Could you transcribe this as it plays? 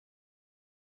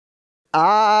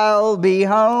I'll be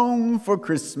home for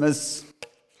Christmas.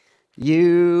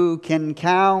 You can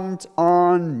count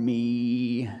on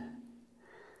me.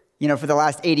 You know, for the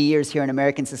last 80 years here in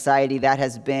American society, that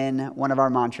has been one of our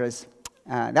mantras.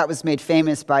 That was made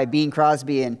famous by Bing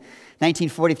Crosby in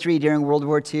 1943 during World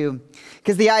War II.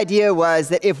 Because the idea was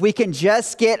that if we can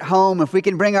just get home, if we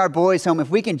can bring our boys home, if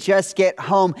we can just get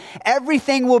home,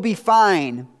 everything will be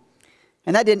fine.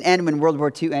 And that didn't end when World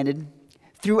War II ended.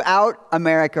 Throughout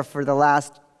America for the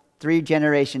last 3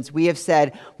 generations, we have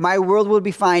said, my world will be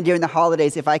fine during the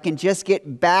holidays if I can just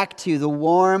get back to the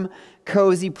warm,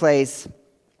 cozy place.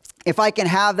 If I can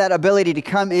have that ability to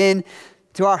come in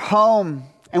to our home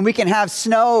and we can have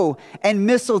snow and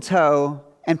mistletoe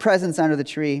and presents under the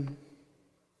tree.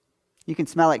 You can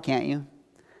smell it, can't you?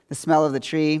 The smell of the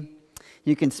tree.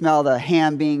 You can smell the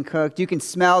ham being cooked. You can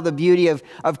smell the beauty of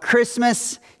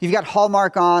Christmas. You've got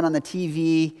Hallmark on the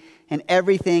TV, and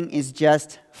everything is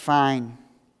just fine.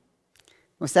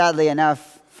 Well, sadly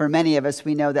enough, for many of us,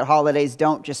 we know that holidays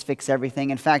don't just fix everything.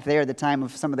 In fact, they are the time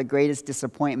of some of the greatest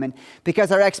disappointment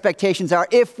because our expectations are,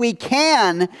 if we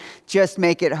can just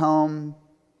make it home,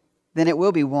 then it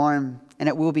will be warm and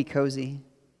it will be cozy.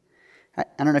 I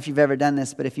don't know if you've ever done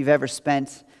this, but if you've ever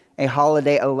spent a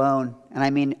holiday alone, and I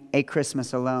mean a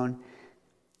Christmas alone,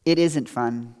 it isn't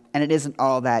fun and it isn't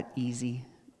all that easy.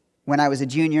 When I was a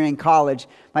junior in college,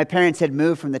 my parents had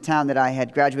moved from the town that I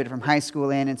had graduated from high school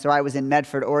in, and so I was in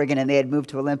Medford, Oregon, and they had moved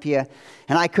to Olympia,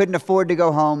 and I couldn't afford to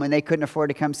go home, and they couldn't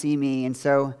afford to come see me, and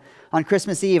so on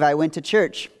Christmas Eve, I went to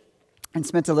church and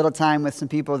spent a little time with some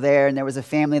people there, and there was a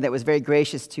family that was very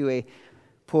gracious to a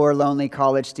poor, lonely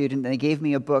college student, and they gave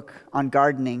me a book on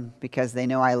gardening because they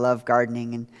know I love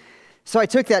gardening, and so I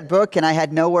took that book, and I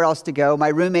had nowhere else to go. My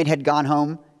roommate had gone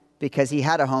home because he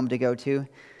had a home to go to.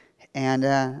 And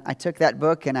I took that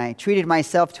book and I treated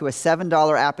myself to a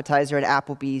 $7 appetizer at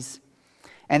Applebee's.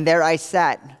 And there I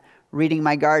sat reading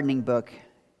my gardening book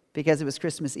because it was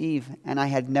Christmas Eve and I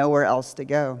had nowhere else to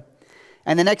go.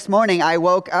 And the next morning I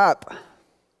woke up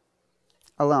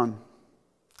alone.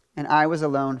 And I was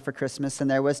alone for Christmas,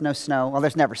 and there was no snow. Well,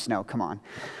 there's never snow, come on.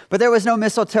 But there was no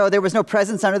mistletoe, there was no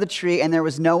presents under the tree, and there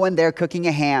was no one there cooking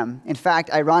a ham. In fact,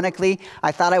 ironically,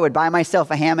 I thought I would buy myself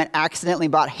a ham and accidentally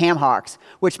bought ham hocks,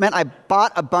 which meant I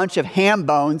bought a bunch of ham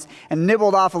bones and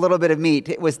nibbled off a little bit of meat.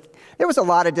 There was a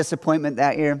lot of disappointment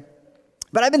that year.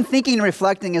 But I've been thinking and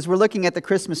reflecting as we're looking at the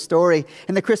Christmas story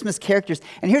and the Christmas characters,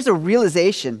 and here's a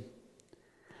realization.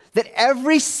 That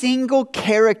every single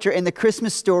character in the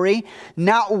Christmas story,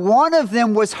 not one of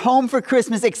them was home for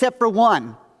Christmas except for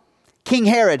one, King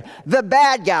Herod, the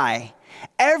bad guy.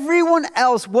 Everyone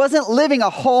else wasn't living a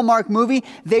Hallmark movie.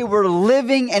 They were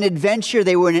living an adventure.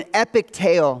 They were in an epic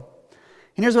tale.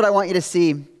 And here's what I want you to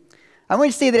see. I want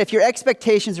you to see that if your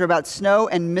expectations are about snow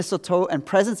and mistletoe and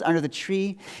presents under the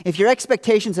tree, if your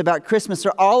expectations about Christmas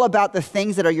are all about the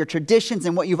things that are your traditions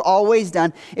and what you've always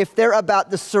done, if they're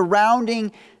about the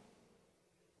surrounding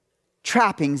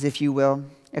trappings, if you will,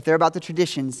 if they're about the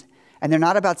traditions and they're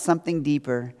not about something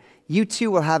deeper, you too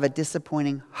will have a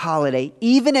disappointing holiday,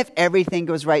 even if everything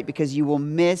goes right, because you will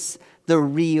miss the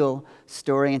real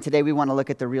story. And today we want to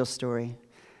look at the real story.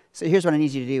 So here's what I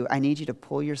need you to do. I need you to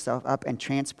pull yourself up and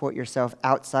transport yourself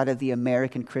outside of the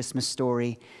American Christmas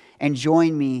story and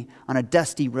join me on a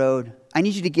dusty road. I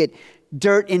need you to get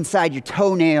dirt inside your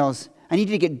toenails. I need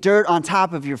you to get dirt on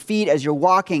top of your feet as you're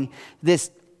walking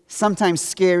this sometimes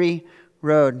scary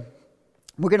road.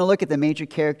 We're going to look at the major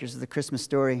characters of the Christmas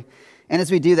story. And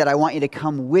as we do that, I want you to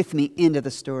come with me into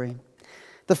the story.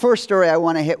 The first story I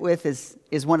want to hit with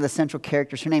is one of the central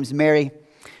characters. Her name's Mary.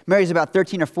 Mary's about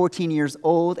 13 or 14 years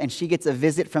old, and she gets a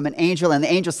visit from an angel, and the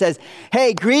angel says,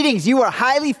 "Hey, greetings, you are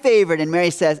highly favored." And Mary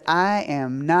says, "I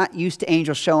am not used to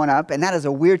angels showing up, and that is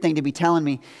a weird thing to be telling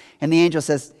me." And the angel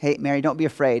says, "Hey, Mary, don't be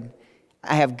afraid.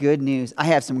 I have good news. I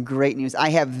have some great news.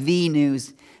 I have the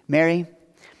news. Mary,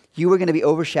 you are going to be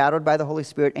overshadowed by the Holy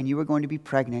Spirit, and you are going to be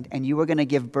pregnant, and you are going to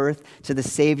give birth to the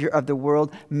Savior of the world.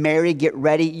 Mary, get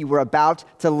ready. You are about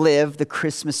to live the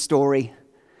Christmas story.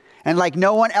 And like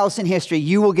no one else in history,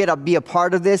 you will get to be a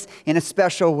part of this in a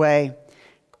special way."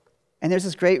 And there's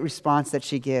this great response that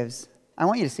she gives. I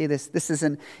want you to see this. This is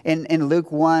in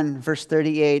Luke 1, verse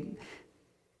 38.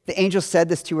 The angel said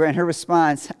this to her, and her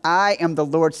response, "I am the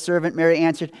Lord's servant," Mary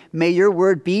answered. "May your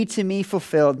word be to me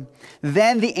fulfilled."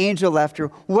 Then the angel left her.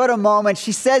 What a moment.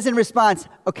 She says in response,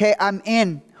 "Okay, I'm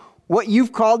in. What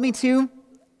you've called me to,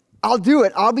 I'll do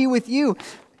it. I'll be with you."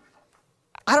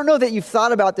 I don't know that you've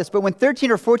thought about this, but when 13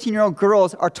 or 14-year-old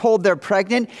girls are told they're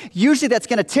pregnant, usually that's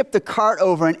going to tip the cart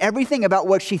over, and everything about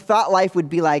what she thought life would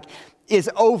be like is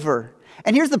over.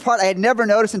 And here's the part I had never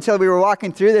noticed until we were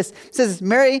walking through this. It says,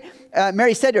 Mary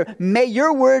said to her, may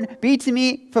your word be to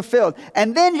me fulfilled.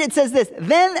 And then it says this,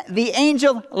 then the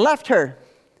angel left her.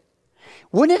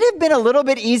 Wouldn't it have been a little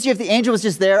bit easier if the angel was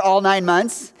just there all 9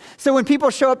 months? So when people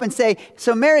show up and say,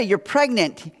 so Mary, you're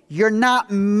pregnant. You're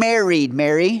not married,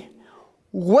 Mary.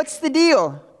 What's the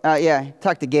deal?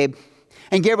 Talk to Gabe.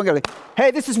 And Gabe will go,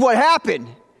 hey, this is what happened.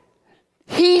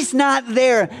 He's not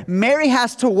there. Mary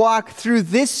has to walk through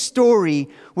this story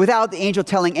without the angel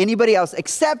telling anybody else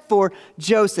except for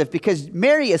Joseph, because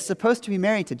Mary is supposed to be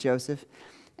married to Joseph.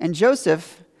 And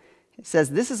Joseph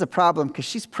says, this is a problem because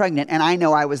she's pregnant and I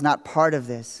know I was not part of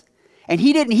this. And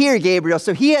he didn't hear Gabriel,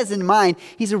 so he has in mind,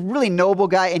 he's a really noble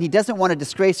guy and he doesn't want to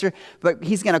disgrace her, but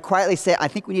he's going to quietly say, I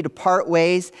think we need to part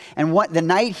ways. And the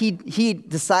night he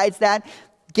decides that,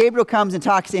 Gabriel comes and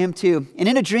talks to him too. And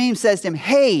in a dream says to him,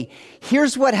 hey,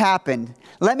 here's what happened.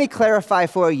 Let me clarify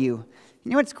for you.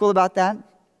 You know what's cool about that?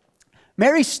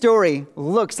 Mary's story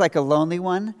looks like a lonely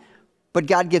one, but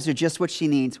God gives her just what she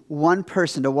needs. One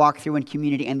person to walk through in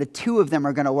community. And the two of them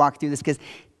are going to walk through this because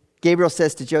Gabriel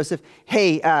says to Joseph,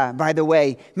 hey, by the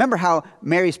way, remember how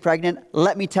Mary's pregnant?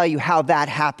 Let me tell you how that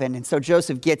happened. And so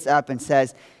Joseph gets up and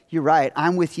says, you're right,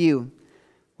 I'm with you.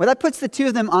 Well, that puts the two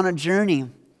of them on a journey.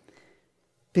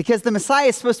 Because the Messiah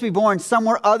is supposed to be born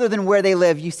somewhere other than where they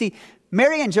live. You see,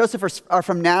 Mary and Joseph are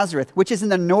from Nazareth, which is in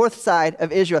the north side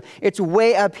of Israel. It's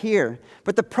way up here.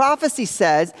 But the prophecy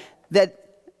says that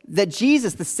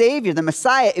Jesus, the Savior, the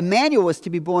Messiah, Immanuel, was to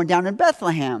be born down in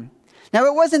Bethlehem. Now,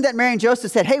 it wasn't that Mary and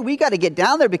Joseph said, hey, we got to get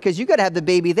down there because you got to have the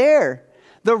baby there.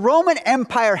 The Roman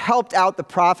Empire helped out the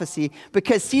prophecy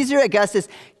because Caesar Augustus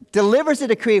delivers a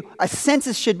decree, a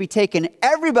census should be taken.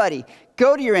 Everybody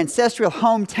go to your ancestral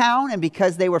hometown, and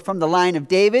because they were from the line of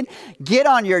David, get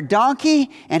on your donkey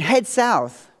and head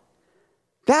south.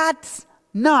 That's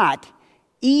not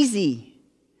easy.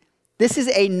 This is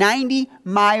a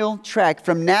 90-mile trek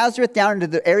from Nazareth down into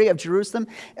the area of Jerusalem.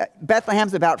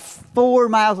 Bethlehem's about 4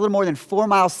 miles, a little more than 4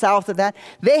 miles south of that.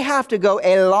 They have to go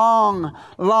a long,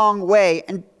 long way.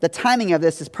 And the timing of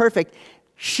this is perfect.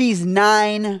 She's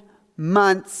 9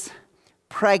 months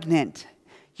pregnant.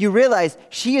 You realize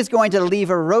she is going to leave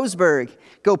Roseburg,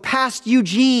 go past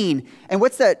Eugene. And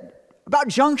what's that? About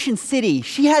Junction City.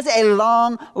 She has a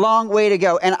long, long way to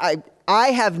go. And I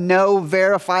have no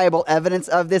verifiable evidence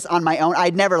of this on my own.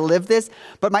 I'd never lived this.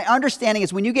 But my understanding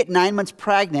is when you get 9 months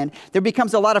pregnant, there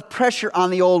becomes a lot of pressure on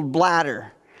the old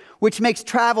bladder, which makes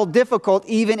travel difficult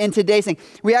even in today's thing.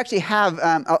 We actually have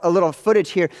a little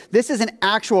footage here. This is an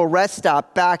actual rest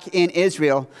stop back in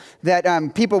Israel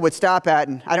that people would stop at.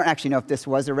 And I don't actually know if this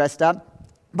was a rest stop.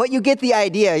 But you get the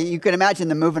idea. You can imagine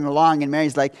them moving along, and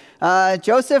Mary's like,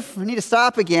 Joseph, we need to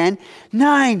stop again.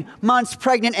 9 months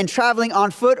pregnant and traveling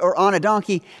on foot or on a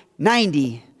donkey,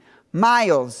 90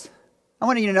 miles. I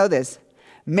want you to know this.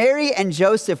 Mary and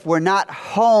Joseph were not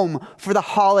home for the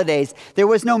holidays. There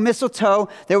was no mistletoe,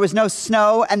 there was no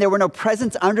snow, and there were no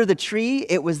presents under the tree.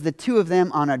 It was the two of them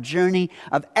on a journey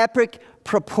of epic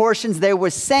proportions. There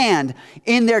was sand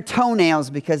in their toenails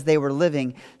because they were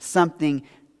living something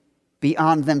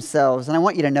beyond themselves. And I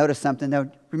want you to notice something,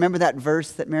 though. Remember that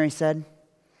verse that Mary said?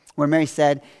 Where Mary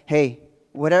said, hey,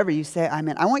 whatever you say, I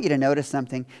mean, I want you to notice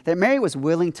something. That Mary was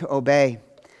willing to obey.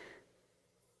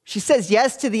 She says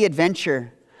yes to the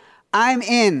adventure. I'm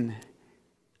in.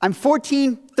 I'm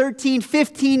 14, 13,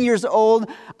 15 years old.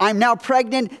 I'm now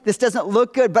pregnant. This doesn't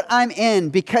look good, but I'm in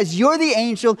because you're the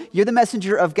angel, you're the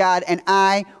messenger of God, and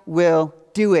I will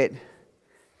do it.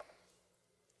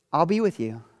 I'll be with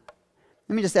you.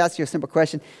 Let me just ask you a simple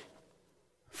question.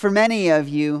 For many of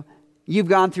you, you've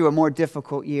gone through a more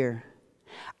difficult year.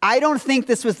 I don't think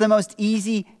this was the most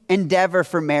easy endeavor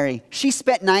for Mary. She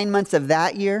spent 9 months of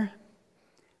that year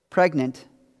pregnant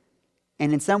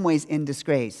and in some ways in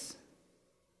disgrace.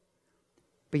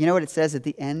 But you know what it says at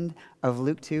the end of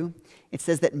Luke 2? It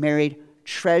says that Mary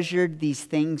treasured these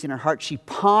things in her heart. She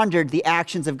pondered the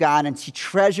actions of God and she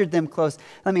treasured them close.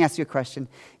 Let me ask you a question.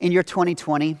 In your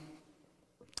 2020,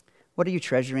 what are you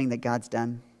treasuring that God's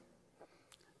done?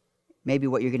 Maybe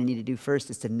what you're going to need to do first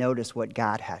is to notice what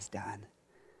God has done.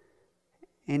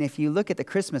 And if you look at the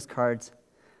Christmas cards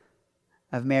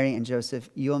of Mary and Joseph,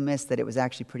 you'll miss that it was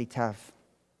actually pretty tough.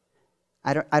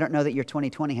 I don't know that your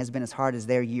 2020 has been as hard as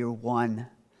their year one.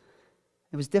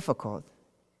 It was difficult.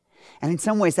 And in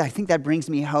some ways, I think that brings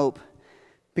me hope.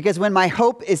 Because when my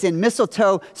hope is in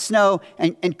mistletoe, snow,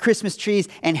 and Christmas trees,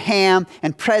 and ham,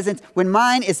 and presents, when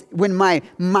my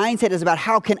mindset is about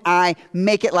how can I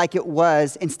make it like it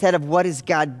was, instead of what is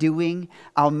God doing,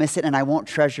 I'll miss it and I won't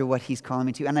treasure what he's calling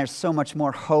me to. And there's so much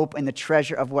more hope in the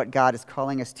treasure of what God is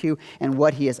calling us to and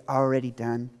what he has already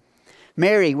done.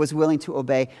 Mary was willing to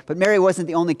obey, but Mary wasn't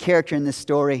the only character in this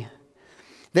story.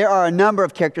 There are a number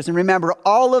of characters, and remember,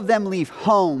 all of them leave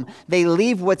home. They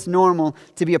leave what's normal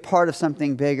to be a part of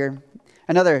something bigger.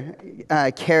 Another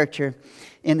character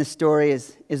in the story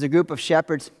is a group of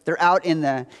shepherds. They're out in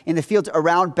the fields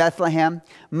around Bethlehem,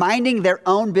 minding their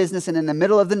own business, and in the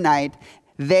middle of the night,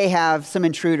 they have some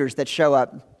intruders that show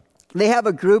up. They have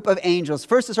a group of angels.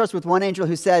 First, it starts with one angel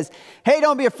who says, "Hey,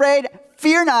 don't be afraid.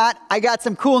 Fear not. I got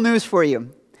some cool news for you."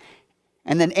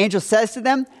 And then angel says to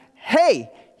them,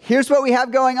 "Hey, here's what we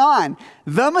have going on.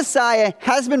 The Messiah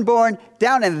has been born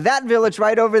down in that village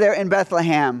right over there in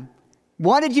Bethlehem.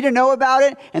 Wanted you to know about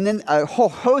it." And then a whole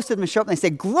host of them show up and they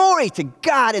say, "Glory to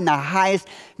God in the highest.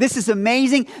 This is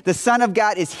amazing. The Son of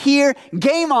God is here.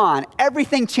 Game on."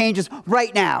 Everything changes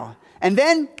right now. And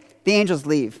then the angels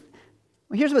leave.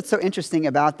 Well, here's what's so interesting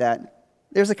about that.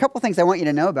 There's a couple things I want you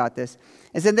to know about this.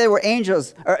 Is that there were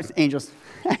angels,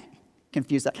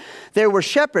 confused that. There were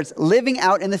shepherds living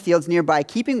out in the fields nearby,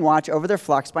 keeping watch over their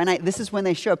flocks by night. This is when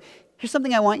they show up. Here's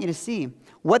something I want you to see.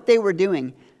 What they were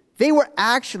doing. They were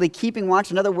actually keeping watch.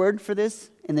 Another word for this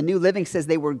in the New Living says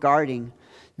they were guarding.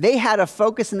 They had a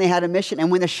focus and they had a mission.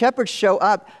 And when the shepherds show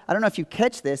up, I don't know if you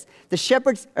catch this,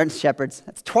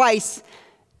 that's twice.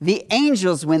 The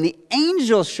angels, when the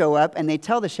angels show up and they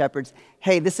tell the shepherds,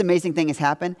 "Hey, this amazing thing has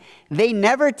happened," they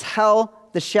never tell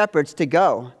the shepherds to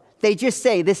go. They just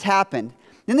say, "This happened."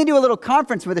 Then they do a little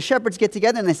conference where the shepherds get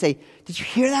together and they say, "Did you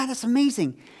hear that? That's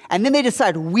amazing." And then they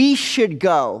decide, we should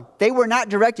go. They were not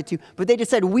directed to, but they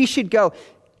decide we should go.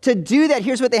 To do that,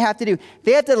 here's what they have to do.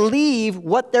 They have to leave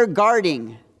what they're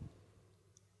guarding.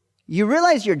 You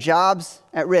realize your job's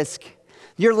at risk.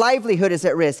 Your livelihood is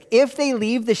at risk. If they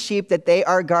leave the sheep that they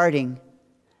are guarding,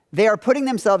 they are putting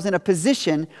themselves in a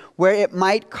position where it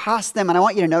might cost them. And I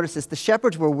want you to notice this. The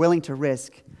shepherds were willing to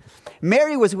risk.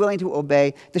 Mary was willing to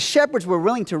obey. The shepherds were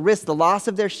willing to risk the loss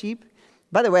of their sheep.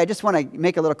 By the way, I just want to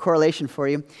make a little correlation for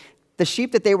you. The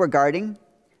sheep that they were guarding,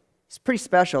 it's pretty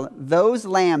special. Those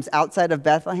lambs outside of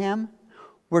Bethlehem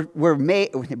were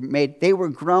made, they were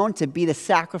grown to be the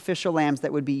sacrificial lambs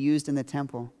that would be used in the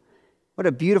temple. What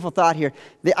a beautiful thought here.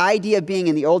 The idea being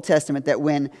in the Old Testament that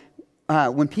when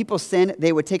people sinned,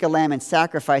 they would take a lamb and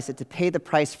sacrifice it to pay the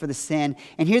price for the sin.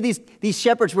 And here these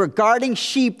shepherds were guarding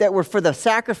sheep that were for the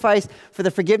sacrifice, for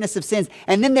the forgiveness of sins.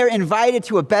 And then they're invited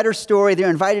to a better story. They're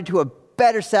invited to a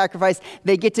better sacrifice.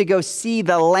 They get to go see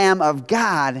the Lamb of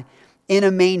God in a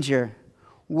manger.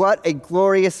 What a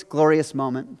glorious, glorious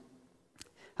moment.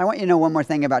 I want you to know one more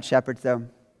thing about shepherds, though.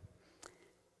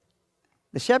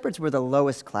 The shepherds were the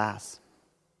lowest class.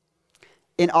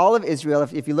 In all of Israel,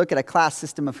 if you look at a class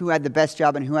system of who had the best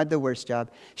job and who had the worst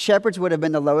job, shepherds would have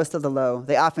been the lowest of the low.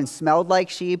 They often smelled like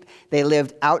sheep. They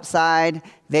lived outside.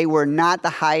 They were not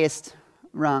the highest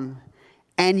rung.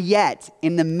 And yet,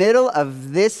 in the middle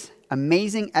of this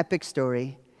amazing epic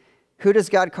story, who does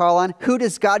God call on? Who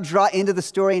does God draw into the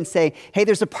story and say, "Hey,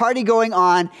 there's a party going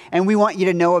on and we want you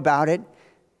to know about it"?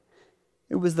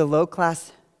 It was the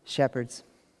low-class shepherds.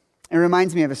 It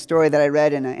reminds me of a story that I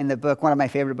read in the book, one of my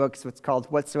favorite books. It's called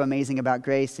What's So Amazing About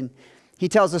Grace. And he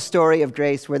tells a story of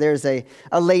grace where there's a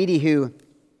lady who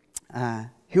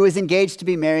is engaged to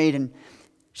be married, and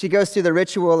she goes through the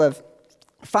ritual of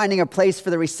finding a place for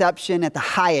the reception at the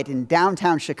Hyatt in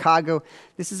downtown Chicago.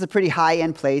 This is a pretty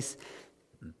high-end place.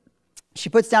 She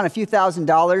puts down a few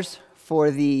 $1,000s for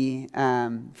the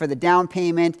down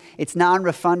payment. It's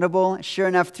non-refundable. Sure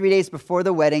enough, 3 days before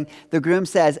the wedding, the groom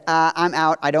says, "I'm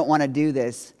out. I don't want to do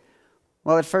this."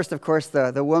 Well, at first, of course,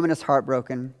 the woman is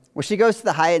heartbroken. Well, she goes to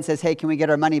the Hyatt and says, "Hey, can we get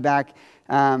our money back?"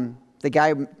 The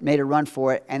guy made a run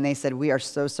for it, and they said, "We are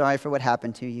so sorry for what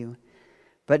happened to you.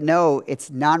 But no, it's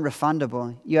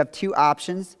non-refundable. You have two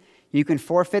options. You can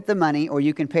forfeit the money, or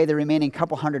you can pay the remaining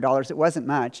couple $100s, it wasn't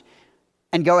much,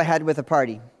 and go ahead with the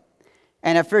party."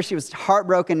 And at first she was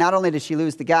heartbroken. Not only did she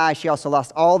lose the guy, she also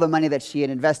lost all the money that she had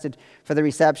invested for the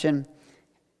reception.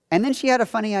 And then she had a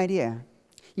funny idea.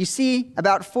 You see,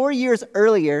 about 4 years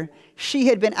earlier, she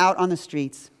had been out on the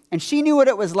streets, and she knew what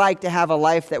it was like to have a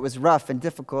life that was rough and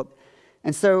difficult.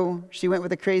 And so she went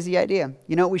with a crazy idea.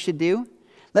 You know what we should do?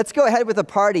 Let's go ahead with a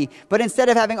party, but instead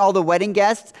of having all the wedding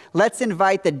guests, let's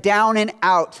invite the down and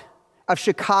out of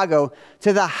Chicago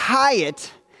to the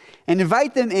Hyatt and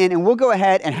invite them in, and we'll go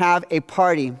ahead and have a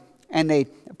party. And they,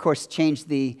 of course, changed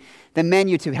the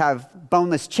menu to have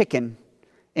boneless chicken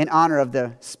in honor of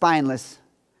the spineless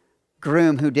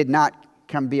groom who did not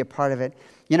come be a part of it.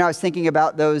 You know, I was thinking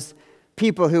about those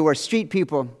people who were street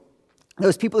people,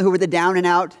 those people who were the down and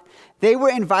out. They were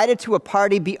invited to a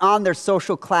party beyond their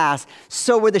social class.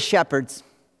 So were the shepherds.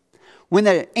 When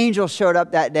the angels showed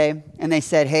up that day and they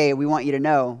said, hey, we want you to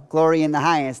know, glory in the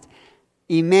highest.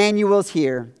 Immanuel's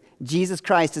here. Jesus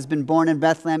Christ has been born in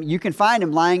Bethlehem. You can find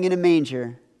him lying in a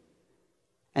manger.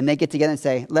 And they get together and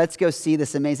say, let's go see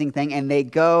this amazing thing. And they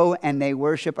go and they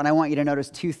worship. And I want you to notice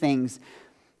two things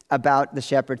about the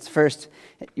shepherds. First,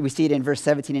 we see it in verse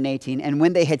 17 and 18. And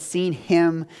when they had seen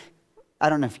him, I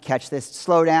don't know if you catch this.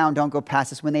 Slow down. Don't go past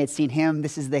this. When they had seen him,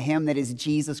 this is the him that is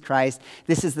Jesus Christ.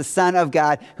 This is the Son of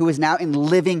God who is now in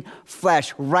living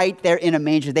flesh right there in a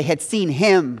manger. They had seen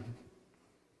him.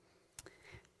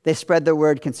 They spread the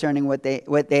word concerning what they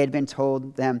had been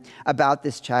told them about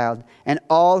this child. And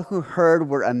all who heard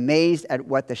were amazed at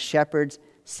what the shepherds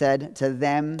said to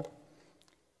them.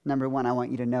 Number one, I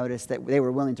want you to notice that they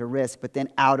were willing to risk. But then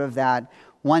out of that,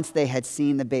 once they had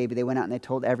seen the baby, they went out and they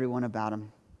told everyone about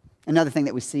him. Another thing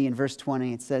that we see in verse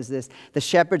 20, it says this: the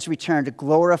shepherds returned,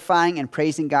 glorifying and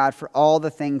praising God for all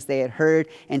the things they had heard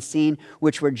and seen,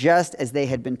 which were just as they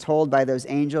had been told by those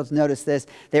angels. Notice this: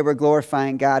 they were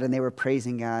glorifying God and they were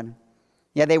praising God.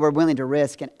 Yeah, they were willing to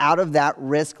risk. And out of that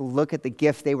risk, look at the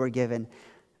gift they were given.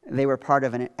 They were part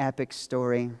of an epic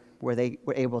story where they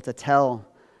were able to tell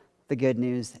the good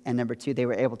news. And number two, they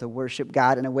were able to worship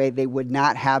God in a way they would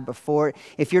not have before.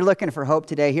 If you're looking for hope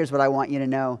today, here's what I want you to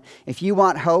know. If you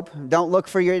want hope, don't look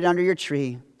for it under your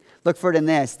tree. Look for it in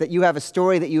this, that you have a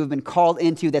story that you have been called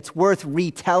into that's worth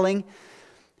retelling,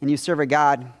 and you serve a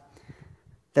God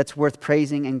that's worth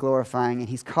praising and glorifying, and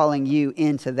he's calling you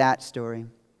into that story.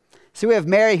 So we have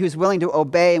Mary who's willing to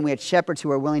obey, and we have shepherds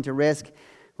who are willing to risk.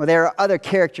 Well, there are other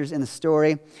characters in the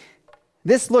story.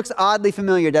 This looks oddly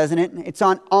familiar, doesn't it? It's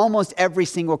on almost every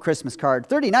single Christmas card.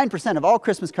 39% of all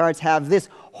Christmas cards have this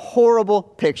horrible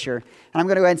picture. And I'm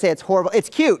going to go ahead and say it's horrible. It's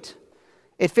cute.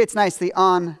 It fits nicely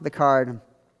on the card,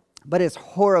 but it's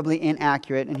horribly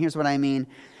inaccurate. And here's what I mean.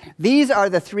 These are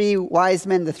the three wise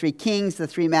men, the three kings, the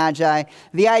three magi.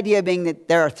 The idea being that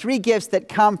there are three gifts that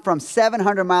come from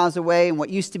 700 miles away in what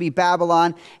used to be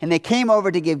Babylon, and they came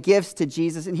over to give gifts to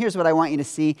Jesus. And here's what I want you to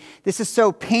see. This is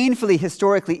so painfully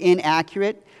historically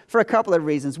inaccurate for a couple of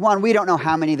reasons. One, we don't know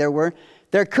how many there were.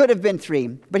 There could have been three.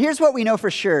 But here's what we know for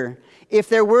sure. If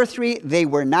there were three, they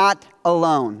were not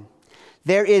alone.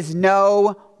 There is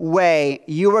no way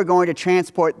you are going to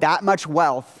transport that much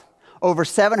wealth over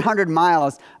 700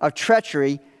 miles of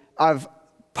treachery, of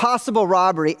possible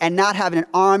robbery, and not having an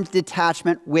armed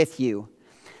detachment with you.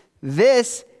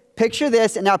 Picture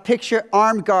this, and now picture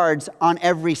armed guards on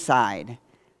every side.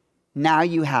 Now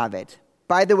you have it.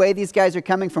 By the way, these guys are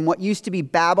coming from what used to be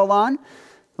Babylon.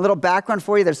 A little background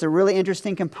for you. There's a really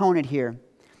interesting component here.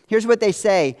 Here's what they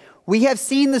say. We have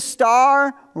seen the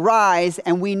star rise,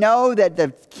 and we know that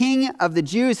the King of the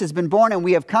Jews has been born, and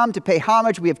we have come to pay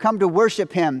homage. We have come to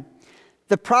worship him.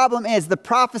 The problem is the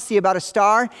prophecy about a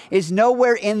star is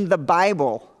nowhere in the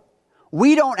Bible.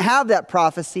 We don't have that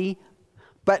prophecy,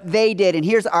 but they did. And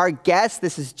here's our guess.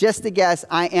 This is just a guess.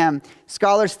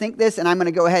 Scholars think this, and I'm going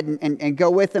to go ahead and go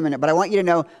with them in it. But I want you to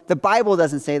know the Bible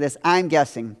doesn't say this. I'm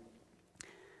guessing.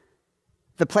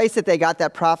 The place that they got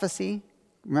that prophecy,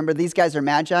 remember these guys are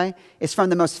magi, is from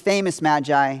the most famous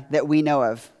magi that we know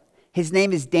of. His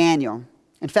name is Daniel.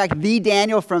 In fact, the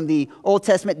Daniel from the Old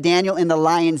Testament, Daniel in the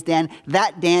lion's den,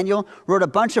 that Daniel wrote a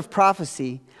bunch of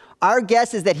prophecy. Our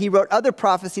guess is that he wrote other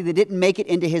prophecy that didn't make it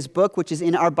into his book, which is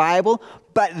in our Bible,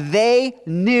 but they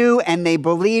knew and they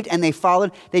believed and they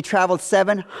followed. They traveled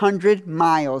 700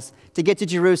 miles to get to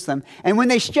Jerusalem. And when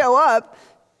they show up,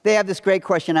 they have this great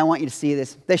question. I want you to see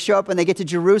this. They show up and they get to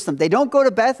Jerusalem. They don't go to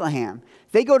Bethlehem.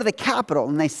 They go to the capital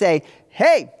and they say,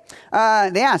 hey,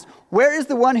 they ask, where is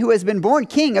the one who has been born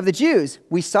king of the Jews?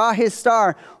 We saw his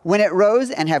star when it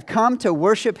rose and have come to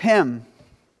worship him.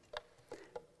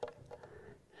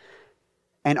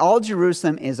 And all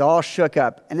Jerusalem is all shook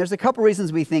up. And there's a couple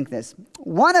reasons we think this.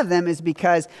 One of them is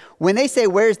because when they say,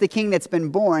 where's the king that's been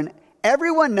born?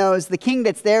 Everyone knows the king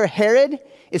that's there, Herod,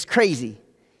 is crazy.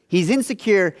 He's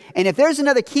insecure. And if there's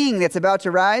another king that's about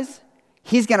to rise,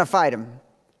 he's going to fight him.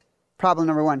 Problem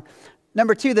number one.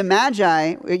 Number two, the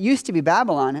Magi, it used to be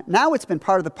Babylon. Now it's been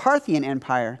part of the Parthian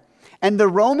Empire. And the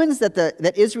Romans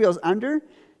that Israel's under,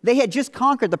 they had just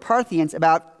conquered the Parthians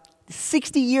about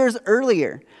 60 years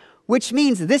earlier, which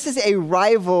means this is a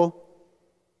rival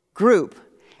group.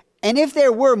 And if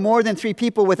there were more than three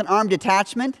people with an armed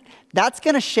detachment, that's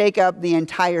going to shake up the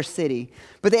entire city.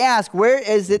 But they ask, where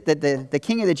is it that the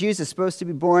king of the Jews is supposed to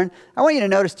be born? I want you to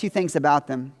notice two things about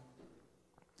them.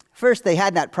 First, they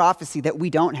had that prophecy that we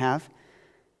don't have.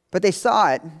 But they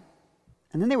saw it,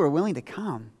 and then they were willing to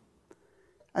come.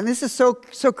 And this is so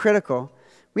critical.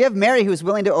 We have Mary who is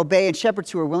willing to obey and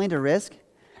shepherds who are willing to risk.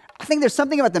 I think there's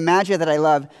something about the Magi that I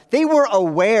love. They were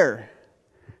aware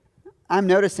I'm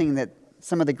noticing that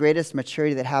some of the greatest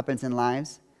maturity that happens in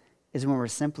lives is when we're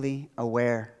simply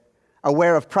aware.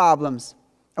 Aware of problems,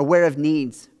 aware of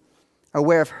needs,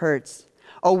 aware of hurts,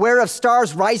 aware of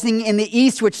stars rising in the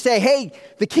east which say, hey,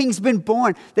 the king's been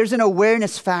born. There's an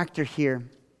awareness factor here. And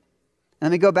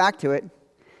let me go back to it.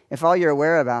 If all you're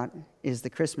aware about is the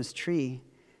Christmas tree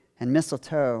and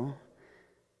mistletoe,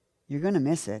 you're going to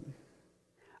miss it.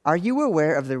 Are you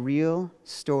aware of the real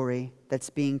story that's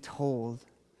being told?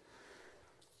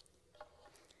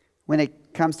 When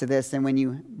it comes to this, and when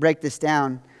you break this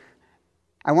down,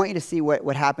 I want you to see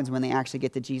what happens when they actually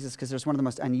get to Jesus, because there's one of the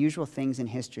most unusual things in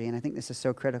history, and I think this is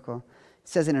so critical. It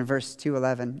says it in verse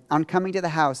 2:11. On coming to the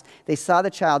house, they saw the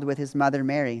child with his mother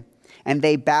Mary, and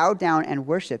they bowed down and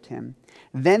worshipped him.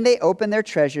 Then they opened their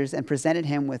treasures and presented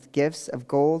him with gifts of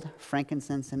gold,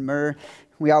 frankincense, and myrrh.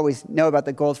 We always know about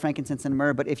the gold, frankincense, and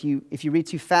myrrh, but if you read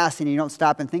too fast and you don't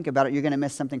stop and think about it, you're going to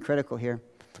miss something critical here.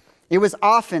 It was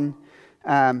often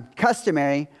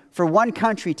customary for one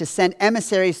country to send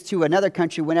emissaries to another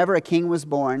country whenever a king was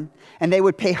born, and they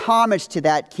would pay homage to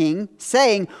that king,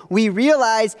 saying, we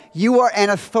realize you are an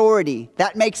authority.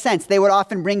 That makes sense. They would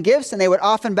often bring gifts, and they would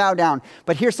often bow down.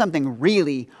 But here's something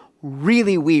really,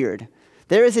 really weird.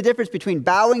 There is a difference between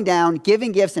bowing down,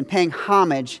 giving gifts, and paying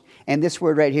homage, and this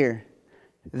word right here.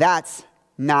 That's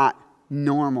not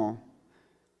normal.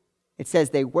 It says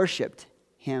they worshiped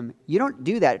him. You don't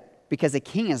do that because a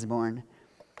king is born.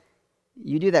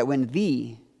 You do that when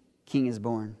the king is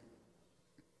born.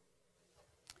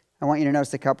 I want you to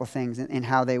notice a couple things in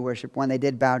how they worship. One, they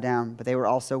did bow down, but they were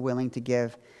also willing to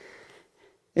give.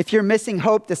 If you're missing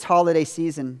hope this holiday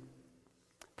season,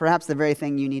 perhaps the very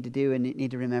thing you need to do and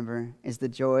need to remember is the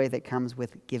joy that comes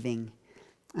with giving.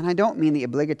 And I don't mean the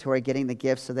obligatory getting the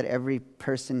gifts so that every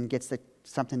person gets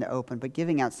something to open, but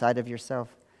giving outside of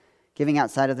yourself, giving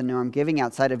outside of the norm, giving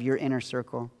outside of your inner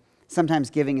circle. Sometimes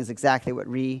giving is exactly what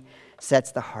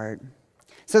resets the heart.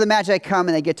 So the Magi come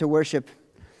and they get to worship.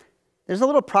 There's a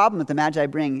little problem that the Magi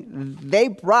bring. They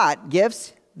brought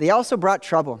gifts. They also brought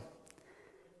trouble.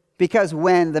 Because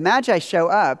when the Magi show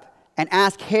up and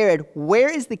ask Herod, where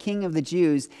is the king of the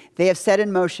Jews? They have set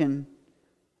in motion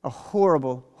a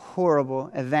horrible,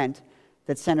 horrible event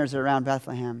that centers around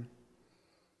Bethlehem.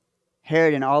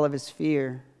 Herod, in all of his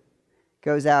fear,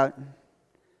 goes out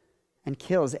and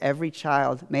kills every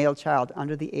child, male child,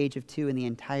 under the age of 2 in the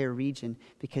entire region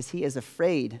because he is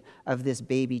afraid of this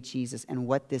baby Jesus and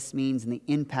what this means and the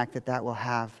impact that that will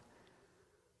have.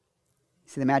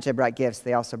 See, the Magi brought gifts.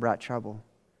 They also brought trouble.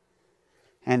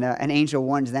 And an angel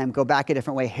warns them, go back a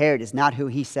different way. Herod is not who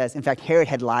he says. In fact, Herod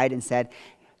had lied and said,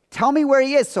 tell me where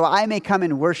he is so I may come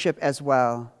and worship as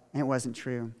well. And it wasn't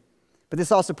true. But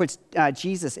this also puts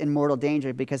Jesus in mortal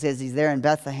danger because as he's there in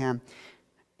Bethlehem,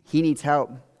 he needs help.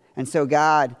 And so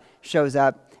God shows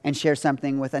up and shares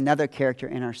something with another character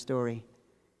in our story.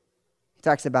 He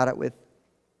talks about it with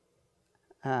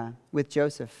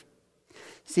Joseph.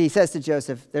 See, he says to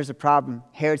Joseph, there's a problem.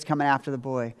 Herod's coming after the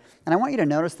boy. And I want you to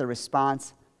notice the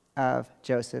response of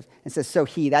Joseph. It says,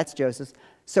 that's Joseph.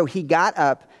 So he got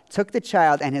up, took the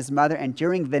child and his mother, and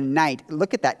during the night,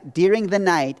 look at that, during the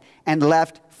night, and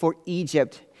left for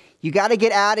Egypt. You got to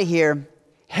get out of here.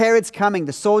 Herod's coming.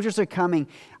 The soldiers are coming.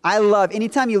 I love,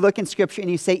 anytime you look in Scripture and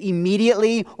you say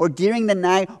immediately or during the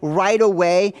night, right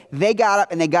away, they got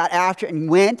up and they got after it and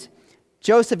went.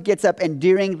 Joseph gets up and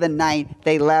during the night,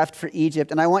 they left for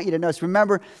Egypt. And I want you to notice,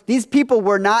 remember, these people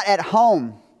were not at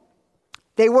home.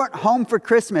 They weren't home for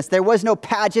Christmas. There was no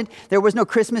pageant. There was no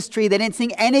Christmas tree. They didn't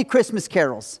sing any Christmas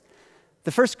carols.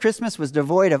 The first Christmas was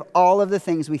devoid of all of the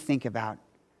things we think about.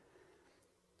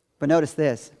 But notice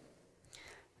this.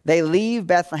 They leave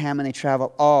Bethlehem and they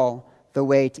travel all the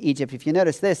way to Egypt. If you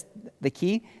notice this, the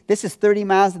key, this is 30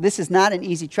 miles. This is not an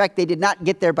easy trek. They did not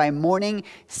get there by morning.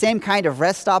 Same kind of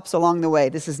rest stops along the way.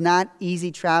 This is not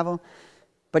easy travel,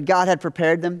 but God had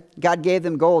prepared them. God gave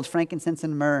them gold, frankincense,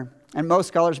 and myrrh. And most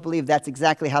scholars believe that's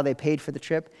exactly how they paid for the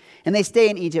trip. And they stay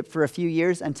in Egypt for a few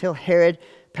years until Herod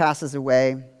passes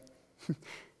away.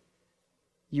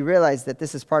 You realize that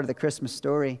this is part of the Christmas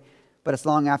story, but it's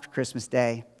long after Christmas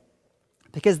Day.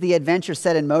 Because the adventure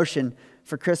set in motion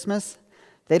for Christmas,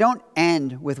 they don't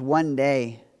end with one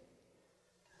day.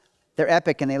 They're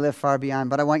epic and they live far beyond.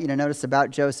 But I want you to notice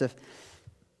about Joseph.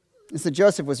 So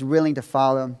Joseph was willing to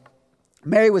follow.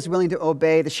 Mary was willing to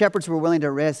obey. The shepherds were willing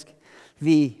to risk.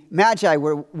 The Magi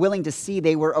were willing to see.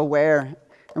 They were aware.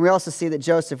 And we also see that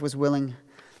Joseph was willing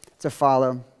to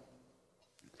follow.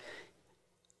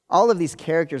 All of these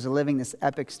characters are living this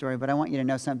epic story, but I want you to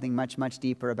know something much, much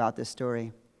deeper about this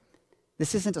story.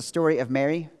 This isn't a story of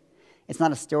Mary. It's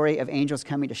not a story of angels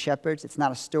coming to shepherds. It's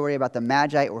not a story about the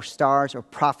Magi or stars or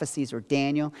prophecies or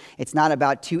Daniel. It's not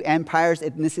about two empires.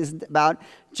 And this isn't about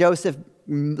Joseph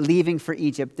leaving for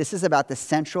Egypt. This is about the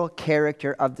central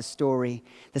character of the story,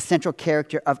 the central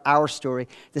character of our story,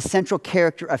 the central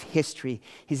character of history.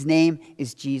 His name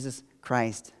is Jesus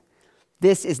Christ.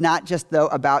 This is not just, though,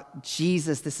 about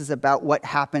Jesus. This is about what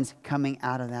happens coming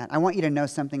out of that. I want you to know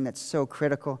something that's so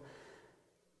critical.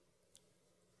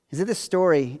 Is that this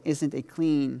story isn't a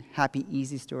clean, happy,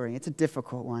 easy story. It's a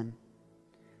difficult one.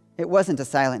 It wasn't a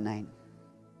silent night,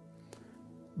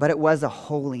 but it was a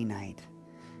holy night.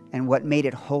 And what made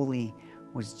it holy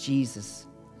was Jesus,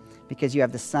 because you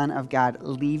have the Son of God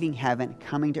leaving heaven,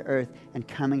 coming to earth, and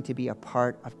coming to be a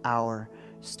part of our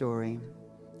story.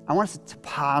 I want us to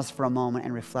pause for a moment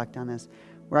and reflect on this.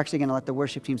 We're actually going to let the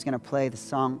worship team's going to play the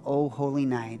song, "O Holy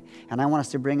Night." And I want us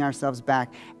to bring ourselves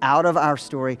back out of our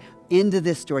story, into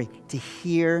this story, to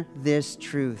hear this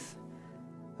truth.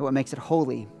 That what makes it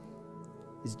holy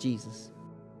is Jesus.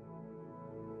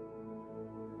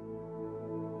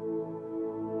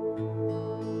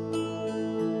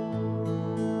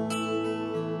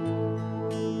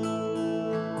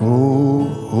 O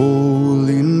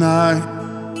holy night,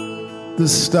 the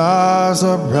stars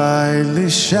are brightly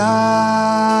shining.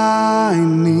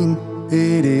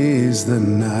 It is the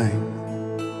night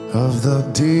of the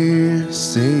dear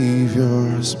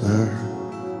Savior's birth.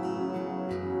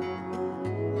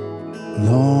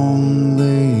 Long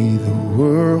lay the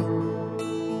world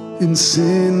in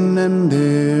sin and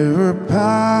error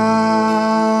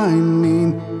pining,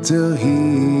 till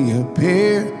he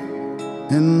appeared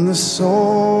and the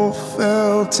soul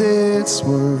felt its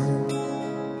worth.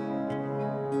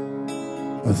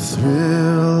 A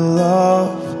thrill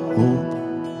of hope,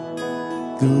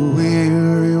 the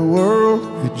weary world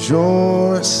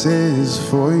rejoices,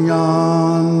 for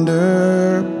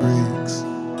yonder breaks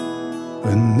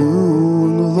a new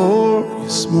and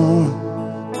glorious morn.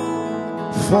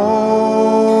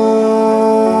 Fall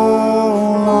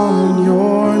on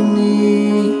your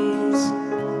knees,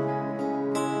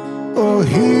 or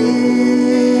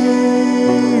hear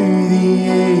the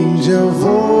angel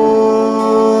voices.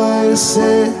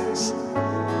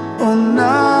 O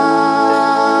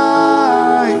night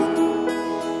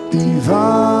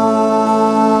divine,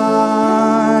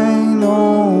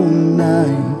 O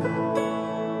night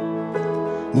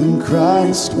when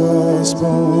Christ was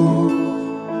born.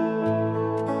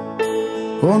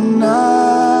 O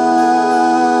night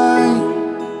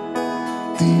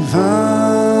divine,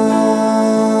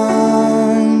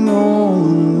 O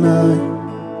night,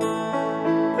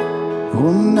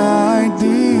 O night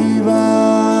divine.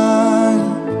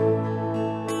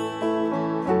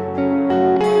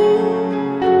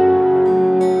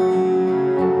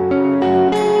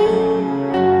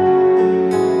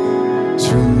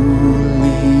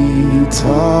 Truly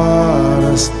taught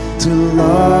us to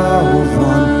love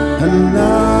one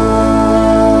another.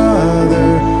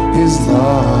 His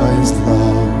law is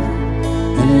love,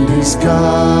 and his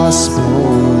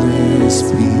gospel is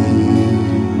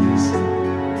peace.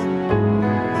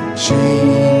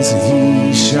 Chains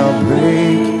he shall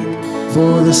break,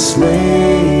 for the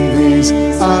slave is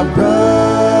our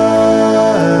brother,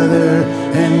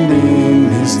 and in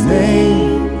his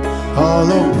name all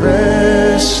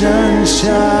oppression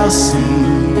shall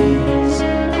cease.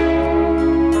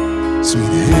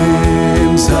 Sweet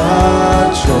hymns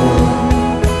of joy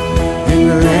in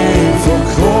grateful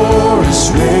chorus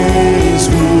raise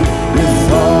we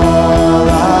with all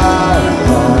our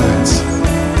hearts.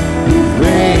 We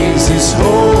praise his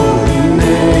holy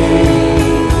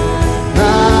name.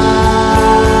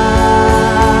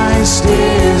 Christ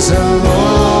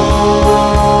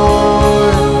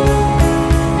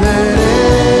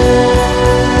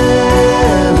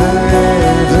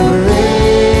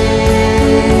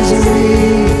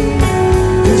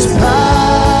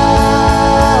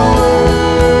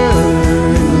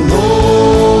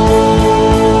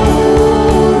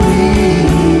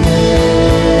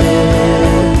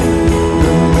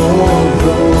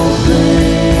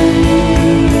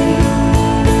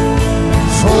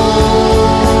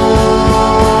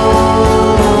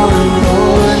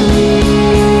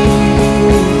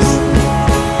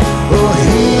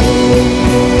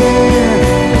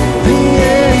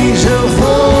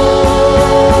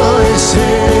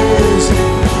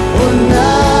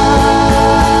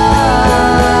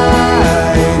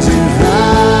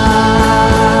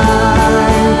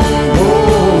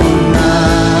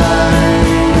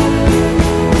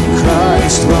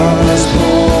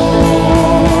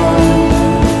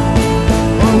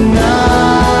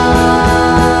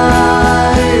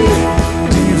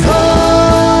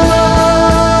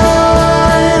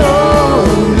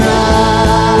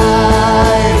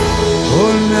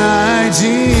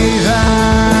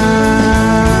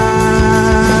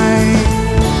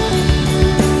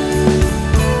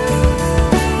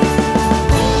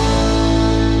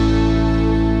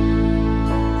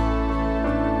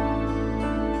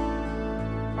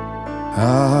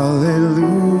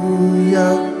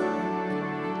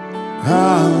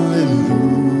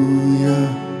Hallelujah.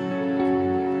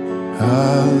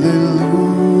 Hallelujah.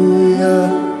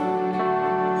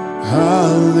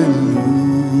 Hallelujah.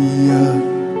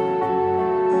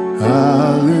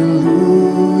 Hallelujah.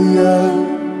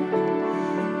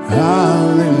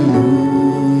 Hallelujah. Hallelujah.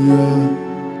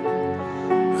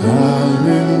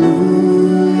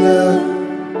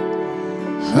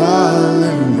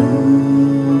 Hallelujah.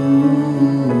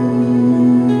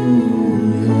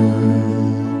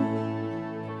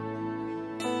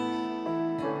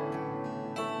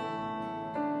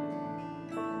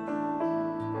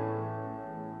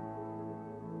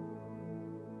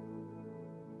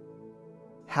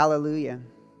 Hallelujah.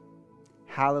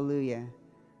 Hallelujah.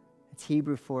 It's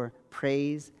Hebrew for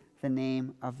praise the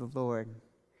name of the Lord.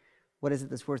 What is it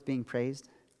that's worth being praised?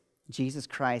 Jesus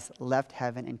Christ left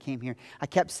heaven and came here. I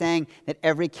kept saying that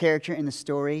every character in the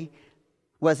story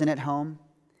wasn't at home.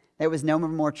 That was no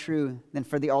more true than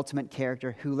for the ultimate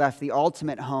character who left the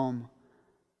ultimate home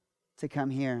to come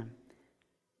here.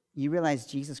 You realize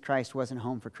Jesus Christ wasn't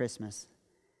home for Christmas.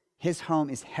 His home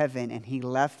is heaven, and he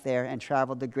left there and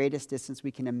traveled the greatest distance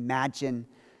we can imagine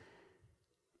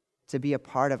to be a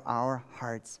part of our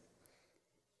hearts.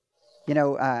 You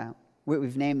know,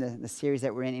 we've named the series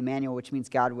that we're in Immanuel, which means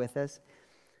God with us.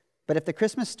 But if the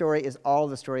Christmas story is all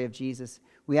the story of Jesus,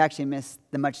 we actually miss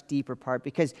the much deeper part,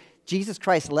 because Jesus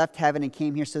Christ left heaven and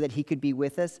came here so that he could be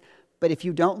with us. But if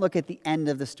you don't look at the end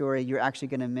of the story, you're actually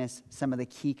going to miss some of the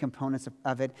key components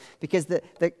of it. Because the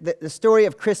story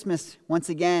of Christmas, once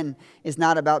again, is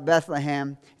not about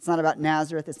Bethlehem. It's not about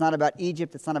Nazareth. It's not about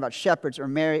Egypt. It's not about shepherds or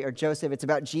Mary or Joseph. It's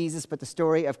about Jesus. But the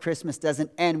story of Christmas doesn't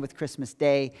end with Christmas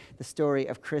Day. The story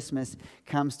of Christmas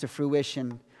comes to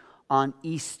fruition on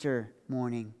Easter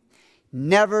morning.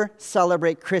 Never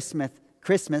celebrate Christmas.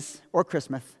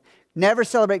 Never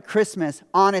celebrate Christmas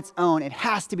on its own. It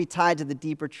has to be tied to the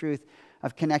deeper truth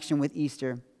of connection with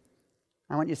Easter.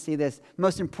 I want you to see this. The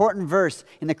most important verse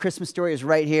in the Christmas story is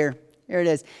right here. Here it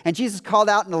is. And Jesus called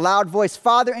out in a loud voice,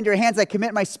 "Father, into your hands I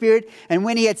commit my spirit." And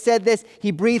when he had said this,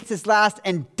 he breathed his last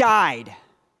and died.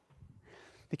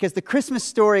 Because the Christmas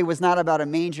story was not about a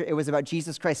manger. It was about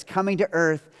Jesus Christ coming to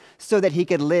earth so that he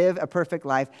could live a perfect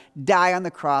life, die on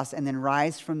the cross, and then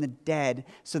rise from the dead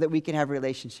so that we could have a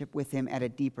relationship with him at a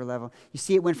deeper level. You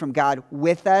see, it went from God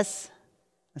with us,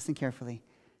 listen carefully,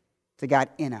 to God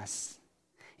in us.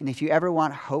 And if you ever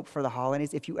want hope for the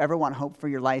holidays, if you ever want hope for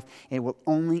your life, it will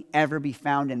only ever be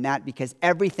found in that, because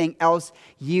everything else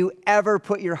you ever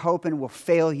put your hope in will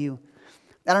fail you.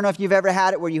 I don't know if you've ever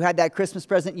had it where you had that Christmas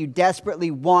present you desperately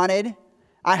wanted.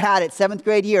 I had it, 7th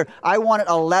grade year. I wanted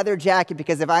a leather jacket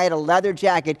because if I had a leather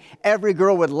jacket, every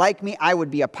girl would like me. I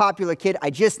would be a popular kid. I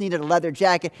just needed a leather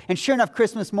jacket. And sure enough,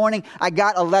 Christmas morning, I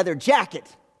got a leather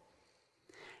jacket.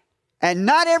 And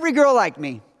not every girl liked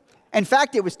me. In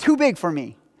fact, it was too big for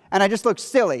me. And I just looked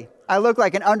silly. I looked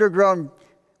like an undergrown,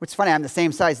 which is funny, I'm the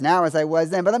same size now as I was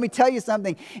then. But let me tell you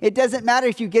something. It doesn't matter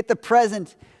if you get the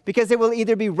present, because it will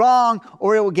either be wrong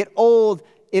or it will get old.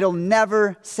 It'll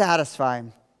never satisfy.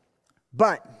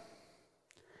 But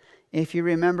if you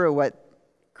remember what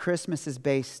Christmas is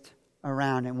based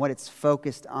around and what it's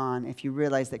focused on, if you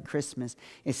realize that Christmas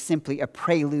is simply a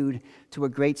prelude to a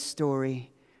great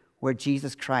story where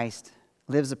Jesus Christ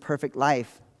lives a perfect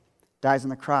life, dies on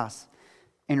the cross,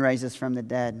 and rises from the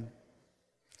dead.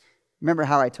 Remember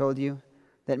how I told you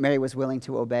that Mary was willing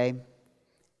to obey?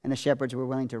 And the shepherds were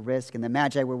willing to risk, and the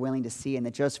magi were willing to see, and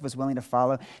that Joseph was willing to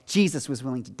follow. Jesus was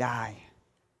willing to die.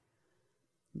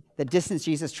 The distance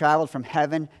Jesus traveled from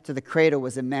heaven to the cradle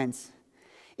was immense.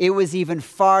 It was even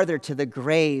farther to the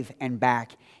grave and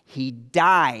back. He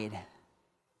died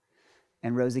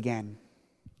and rose again.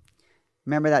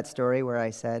 Remember that story where I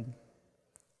said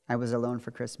I was alone for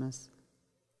Christmas?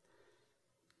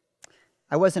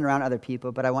 I wasn't around other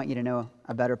people, but I want you to know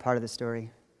a better part of the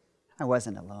story. I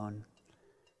wasn't alone.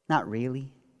 Not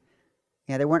really.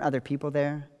 Yeah, there weren't other people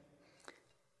there.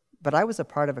 But I was a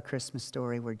part of a Christmas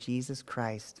story where Jesus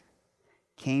Christ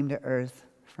came to earth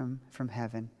from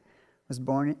heaven, was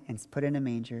born and put in a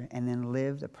manger, and then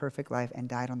lived a perfect life and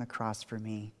died on the cross for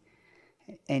me.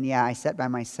 And yeah, I sat by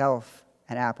myself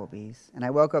at Applebee's, and I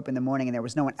woke up in the morning and there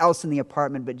was no one else in the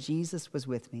apartment, but Jesus was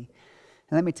with me.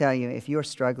 And let me tell you, if you're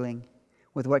struggling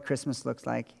with what Christmas looks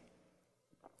like,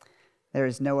 there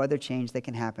is no other change that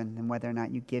can happen than whether or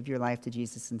not you give your life to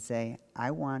Jesus and say,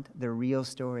 I want the real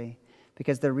story.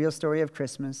 Because the real story of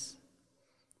Christmas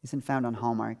isn't found on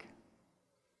Hallmark.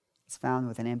 It's found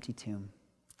with an empty tomb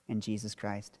in Jesus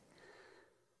Christ.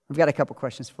 We've got a couple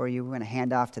questions for you. We're going to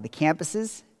hand off to the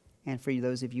campuses and for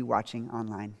those of you watching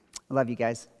online. I love you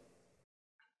guys.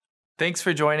 Thanks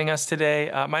for joining us today.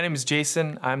 My name is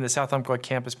Jason. I'm the South Umpqua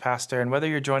campus pastor, and whether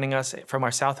you're joining us from our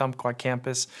South Umpqua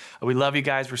campus, we love you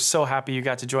guys. We're so happy you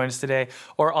got to join us today,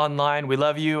 or online. We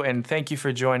love you, and thank you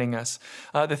for joining us.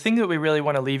 The thing that we really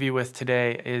want to leave you with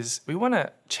today is we want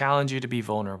to challenge you to be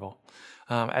vulnerable.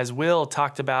 As Will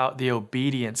talked about the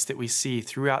obedience that we see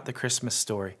throughout the Christmas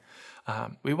story,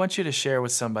 we want you to share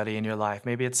with somebody in your life.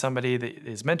 Maybe it's somebody that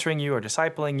is mentoring you or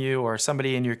discipling you, or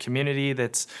somebody in your community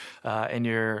that's in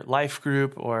your life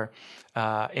group or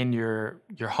in your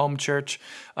home church.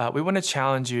 We want to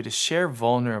challenge you to share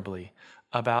vulnerably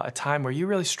about a time where you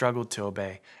really struggled to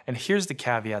obey. And here's the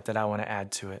caveat that I want to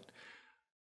add to it.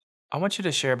 I want you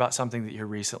to share about something that you're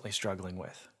recently struggling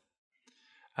with.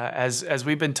 As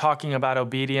we've been talking about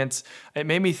obedience, it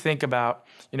made me think about,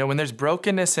 when there's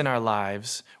brokenness in our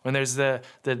lives, when there's the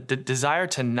desire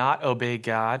to not obey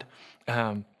God,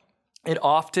 it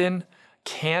often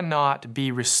cannot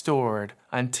be restored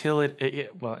until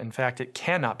it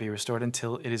cannot be restored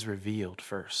until it is revealed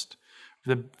first.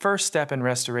 The first step in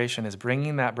restoration is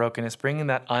bringing that brokenness, bringing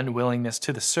that unwillingness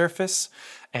to the surface,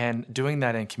 and doing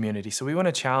that in community. So we want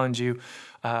to challenge you,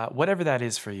 whatever that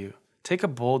is for you. Take a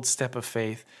bold step of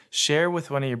faith. Share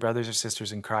with one of your brothers or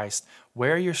sisters in Christ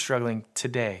where you're struggling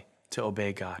today to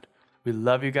obey God. We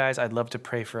love you guys. I'd love to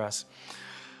pray for us.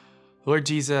 Lord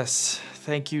Jesus,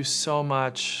 thank you so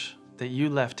much that you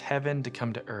left heaven to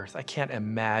come to earth. I can't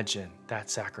imagine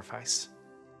that sacrifice.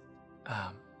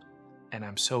 And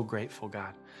I'm so grateful,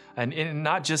 God. And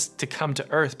not just to come to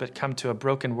earth, but come to a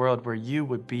broken world where you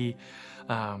would be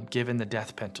given the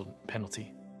death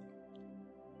penalty.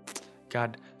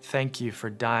 God, thank you for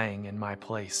dying in my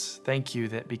place. Thank you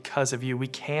that because of you, we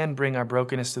can bring our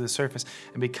brokenness to the surface.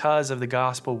 And because of the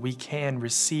gospel, we can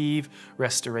receive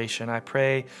restoration. I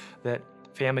pray that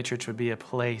Family Church would be a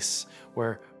place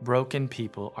where broken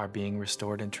people are being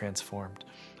restored and transformed.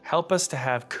 Help us to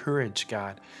have courage,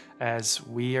 God, as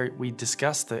we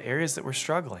discuss the areas that we're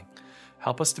struggling.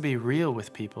 Help us to be real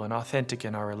with people and authentic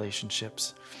in our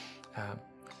relationships.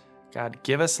 God,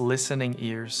 give us listening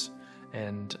ears.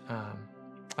 And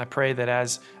I pray that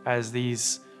as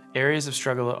these areas of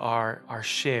struggle are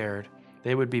shared,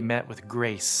 they would be met with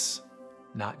grace,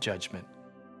 not judgment.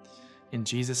 In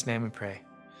Jesus' name we pray.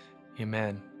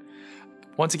 Amen.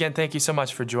 Once again, thank you so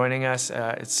much for joining us.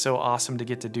 It's so awesome to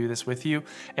get to do this with you.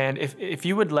 And if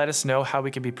you would let us know how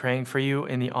we could be praying for you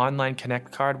in the online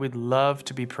Connect card, we'd love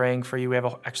to be praying for you. We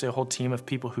have actually a whole team of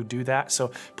people who do that.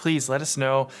 So please let us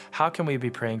know, how can we be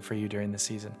praying for you during the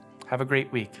season? Have a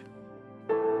great week.